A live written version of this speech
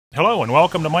Hello and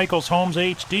welcome to Michael's Homes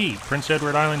HD, Prince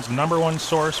Edward Island's #1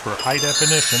 source for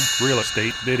high-definition real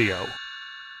estate video.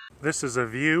 This is a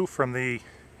view from the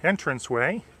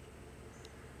entranceway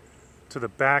to the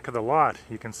back of the lot.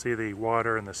 You can see the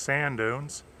water and the sand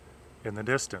dunes in the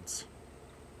distance.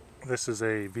 This is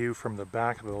a view from the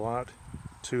back of the lot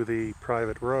to the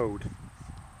private road.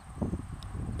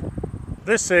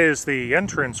 This is the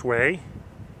entranceway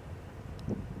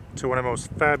to one of the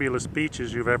most fabulous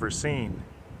beaches you've ever seen.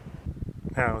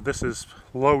 Now, this is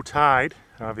low tide.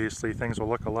 Obviously, things will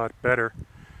look a lot better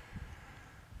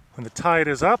when the tide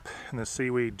is up and the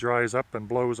seaweed dries up and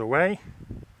blows away.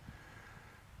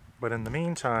 But in the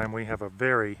meantime, we have a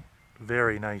very,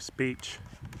 very nice beach.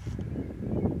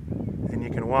 And you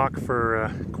can walk for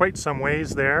quite some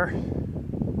ways there.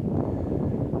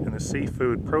 And the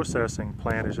seafood processing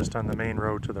plant is just on the main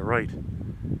road to the right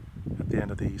at the end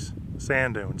of these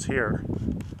sand dunes here.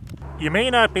 You may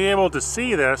not be able to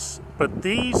see this, but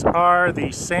these are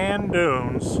the sand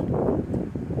dunes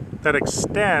that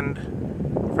extend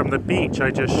from the beach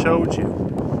I just showed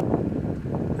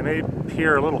you. They may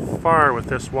appear a little far with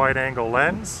this wide-angle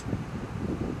lens.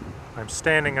 I'm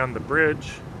standing on the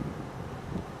bridge,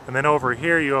 and then over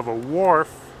here you have a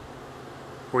wharf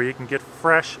where you can get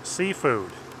fresh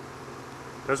seafood.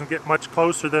 Doesn't get much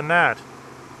closer than that.